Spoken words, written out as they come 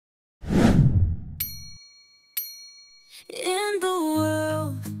In the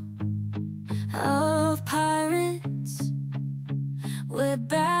world of pirates, where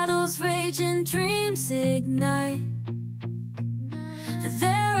battles rage and dreams ignite,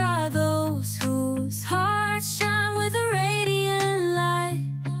 there are those whose hearts shine with a radiant light.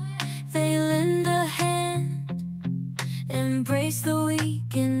 They lend a hand, embrace the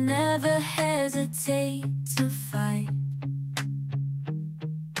weak, and never hesitate to fight.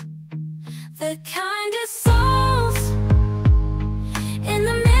 The kindest souls in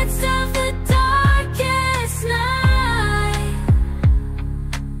the midst of the darkest night.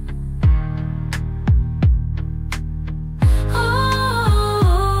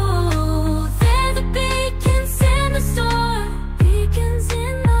 Oh, they're the beacons in the storm, beacons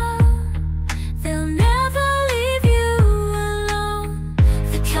in love. They'll never leave you alone.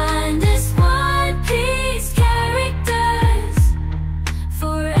 The kindest One Piece characters,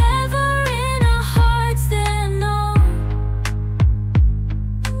 forever in our hearts they're known.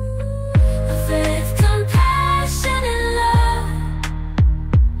 With compassion and love,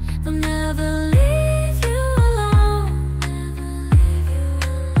 they'll never leave you alone.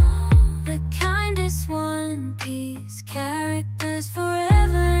 The kindest One Piece characters,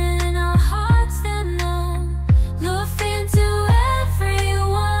 forever in our hearts they're known. Luffy to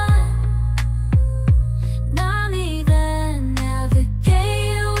everyone, Nami the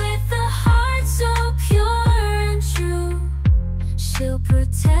navigator with a heart so pure and true. She'll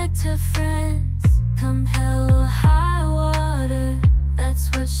protect her friends, come hell or high water, that's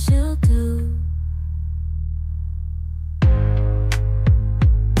what she'll do.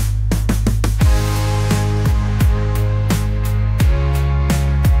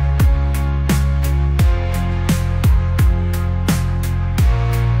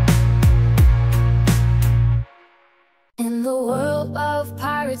 In the world of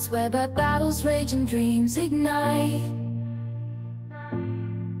pirates, where battles rage and dreams ignite,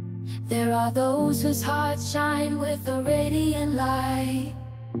 there are those whose hearts shine with a radiant light.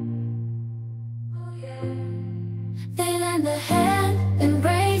 They lend a hand,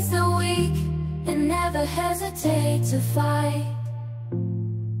 embrace the weak, and never hesitate to fight.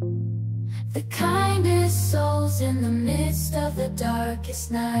 The kindest souls in the midst of the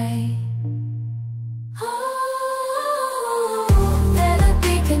darkest night. Oh, they're the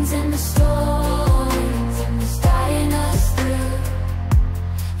beacons in the storms, guiding us through.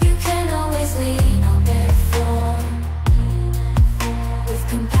 You can always lean on their form, with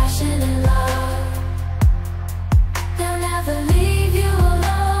compassion and love. They'll never leave you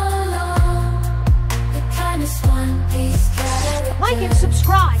alone. The kindest One Piece character, Like and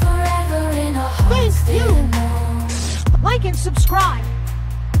subscribe. forever in our hearts Thank you. they're known. Like and subscribe.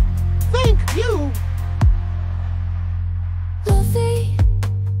 Thank you. Luffy,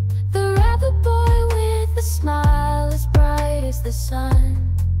 the rabbit boy with a smile as bright as the sun.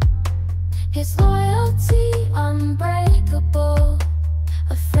 His loyalty unbreakable,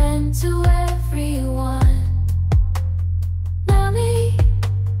 a friend to everyone. Nami,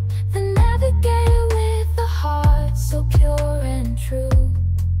 the navigator with a heart so pure and true.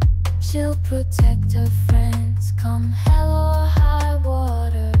 She'll protect her friends, come hell or high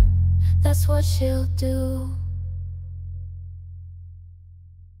water, that's what she'll do.